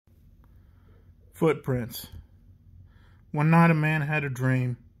Footprints. One night a man had a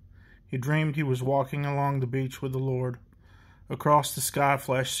dream. He dreamed he was walking along the beach with the Lord. Across the sky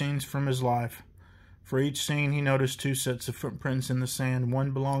flashed scenes from his life. For each scene he noticed two sets of footprints in the sand, one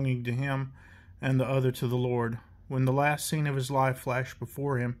belonging to him and the other to the Lord. When the last scene of his life flashed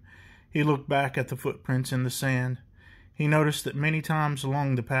before him, he looked back at the footprints in the sand. He noticed that many times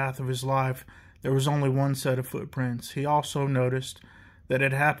along the path of his life there was only one set of footprints. He also noticed that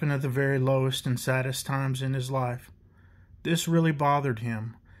it happened at the very lowest and saddest times in his life. This really bothered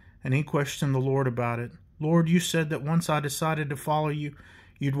him, and he questioned the Lord about it. Lord, you said that once I decided to follow you,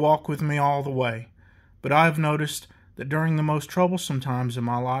 you'd walk with me all the way. But I have noticed that during the most troublesome times in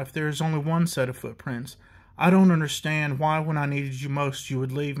my life, there is only one set of footprints. I don't understand why when I needed you most, you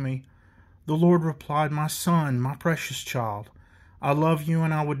would leave me. The Lord replied, my son, my precious child, I love you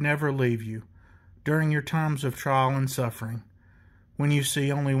and I would never leave you during your times of trial and suffering. When you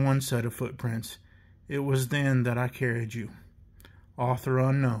see only one set of footprints, it was then that I carried you. Author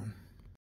unknown.